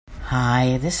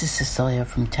Hi, this is Cecilia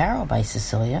from Tarot by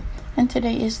Cecilia, and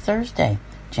today is Thursday,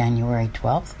 January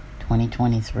 12th,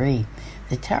 2023.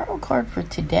 The tarot card for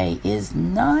today is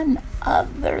none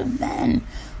other than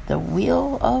the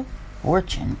Wheel of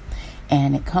Fortune,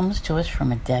 and it comes to us from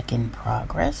a deck in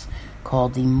progress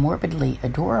called the Morbidly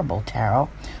Adorable Tarot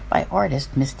by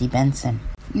artist Misty Benson.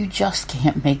 You just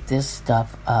can't make this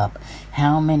stuff up.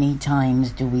 How many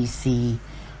times do we see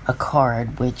a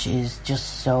card which is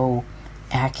just so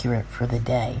accurate for the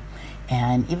day?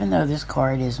 And even though this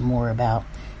card is more about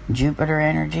Jupiter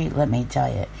energy, let me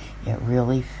tell you, it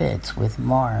really fits with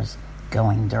Mars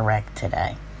going direct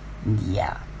today.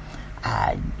 Yeah.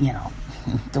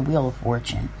 The Wheel of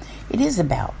Fortune. It is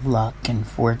about luck and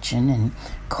fortune and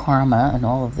karma and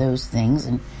all of those things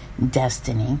and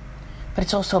destiny. But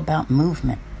it's also about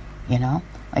movement,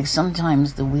 Like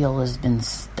sometimes the wheel has been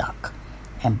stuck.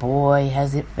 And boy,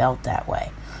 has it felt that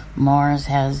way. Mars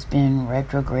has been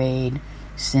retrograde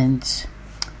since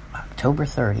October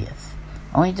 30th.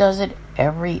 Only does it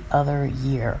every other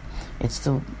year. It's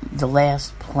the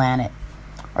last planet,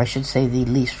 or I should say the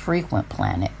least frequent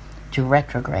planet, to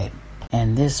retrograde.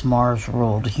 And this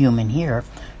Mars-ruled human here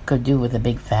could do with a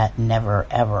big fat never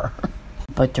ever.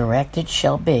 But direct it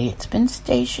shall be. It's been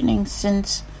stationing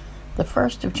since the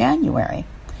 1st of January.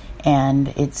 And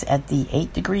it's at the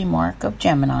 8-degree mark of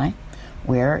Gemini,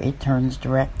 where it turns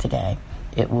direct today.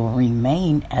 It will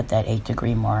remain at that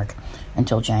 8-degree mark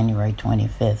until January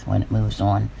 25th, when it moves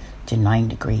on to 9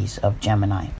 degrees of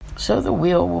Gemini. So the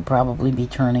wheel will probably be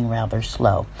turning rather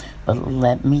slow. But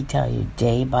let me tell you,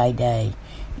 day by day,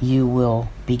 you will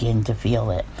begin to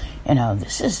feel it.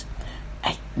 This is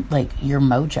like your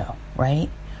mojo, right?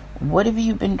 What have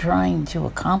you been trying to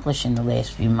accomplish in the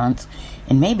last few months?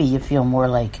 And maybe you feel more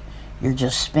like you're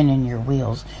just spinning your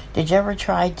wheels. Did you ever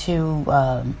try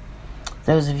to,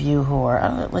 those of you who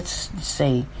are, let's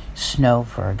say snow,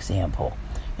 for example,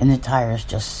 and the tires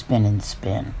just spin and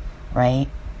spin, right?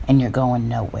 And you're going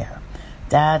nowhere.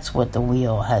 That's what the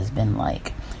wheel has been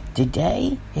like.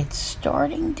 Today, it's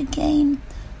starting to gain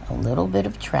a little bit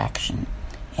of traction.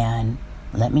 And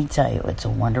let me tell you, it's a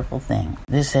wonderful thing.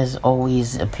 This has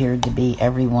always appeared to be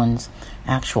everyone's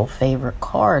actual favorite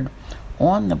card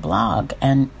on the blog.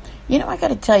 And, I got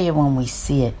to tell you, when we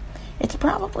see it, it's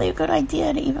probably a good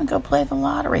idea to even go play the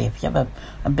lottery. If you have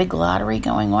a big lottery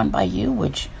going on by you,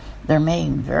 which there may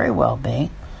very well be,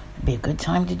 it'd be a good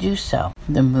time to do so.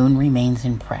 The moon remains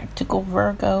in practical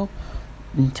Virgo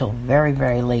until very,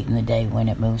 very late in the day when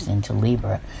it moves into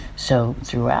Libra. So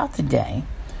throughout the day,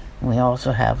 we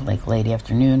also have late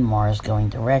afternoon, Mars going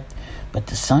direct, but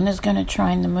the sun is going to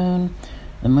trine the moon.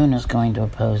 The moon is going to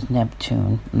oppose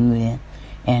Neptune,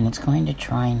 and it's going to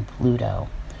trine Pluto.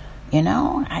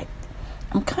 I'm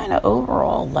kind of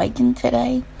overall liking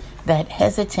today. That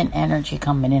hesitant energy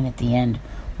coming in at the end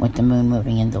with the moon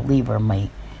moving into Libra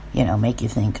might, make you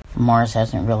think Mars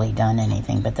hasn't really done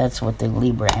anything, but that's what the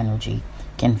Libra energy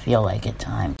can feel like at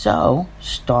times. So,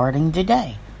 starting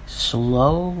today,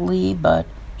 slowly but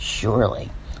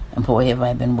surely. And boy, have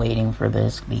I been waiting for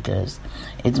this, because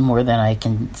it's more than I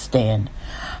can stand.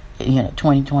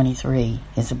 2023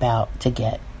 is about to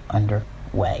get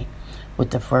underway, with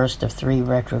the first of 3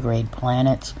 retrograde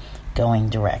planets going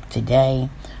direct today,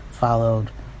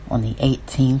 followed on the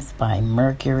 18th by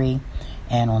Mercury,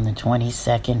 and on the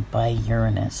 22nd by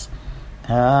Uranus.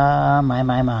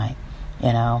 My.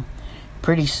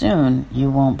 Pretty soon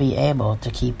you won't be able to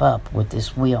keep up with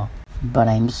this wheel. But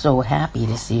I'm so happy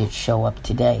to see it show up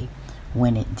today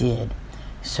when it did.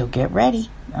 So get ready,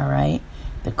 all right?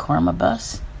 The karma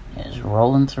bus is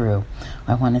rolling through.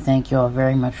 I want to thank you all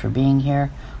very much for being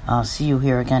here. I'll see you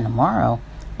here again tomorrow.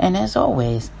 And as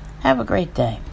always, have a great day.